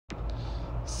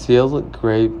Seal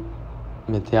gray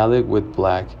metallic with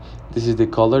black. This is the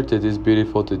color that this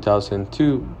beautiful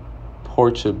 2002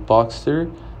 Porsche Boxster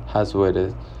has with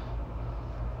it.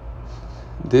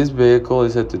 This vehicle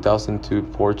is a 2002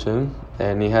 Porsche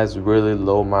and it has really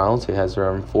low miles. It has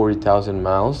around 40,000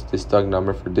 miles. The stock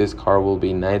number for this car will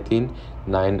be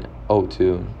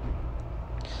 19902.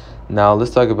 Now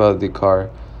let's talk about the car.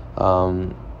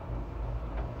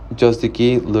 Just the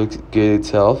key looks good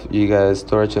itself. You got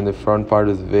storage on the front part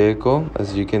of the vehicle,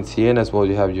 as you can see, and as well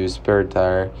you have your spare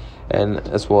tire, and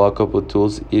as well a couple of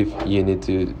tools if you need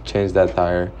to change that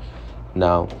tire.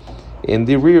 Now in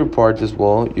the rear part as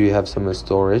well you have some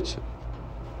storage,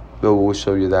 but we'll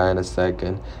show you that in a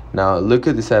second. Now look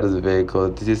at the side of the vehicle.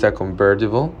 This is a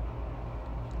convertible,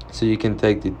 so you can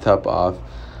take the top off,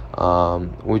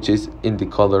 which is in the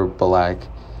color black.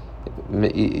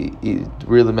 It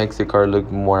really makes the car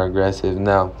look more aggressive.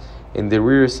 Now in the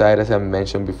rear side, as I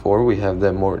mentioned before, we have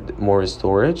the more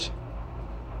storage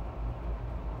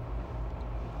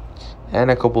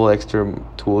and a couple extra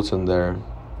tools in there.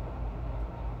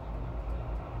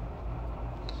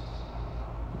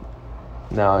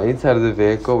 Now inside of the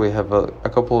vehicle we have a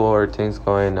couple of other things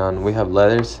going on. We have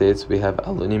leather seats, we have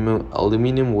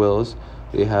aluminum wheels,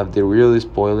 we have the rear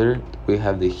spoiler, we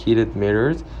have the heated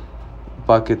mirrors,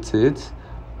 bucket seats,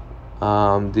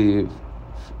 the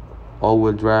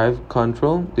all-wheel drive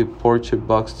control, the Porsche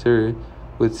Boxster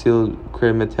with sealed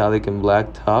gray metallic and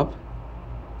black top.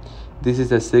 This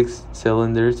is a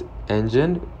 6-cylinder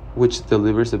engine which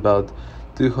delivers about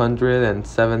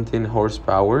 217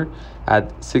 horsepower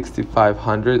at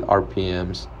 6,500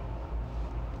 RPMs.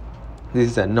 This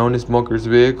is a non-smoker's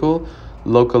vehicle,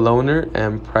 local owner,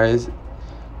 and price,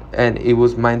 and it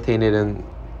was maintained in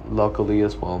locally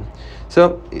as well.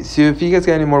 So if you guys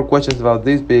got any more questions about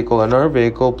this vehicle or another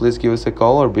vehicle, please give us a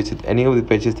call or visit any of the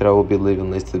pages that I will be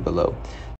leaving listed below.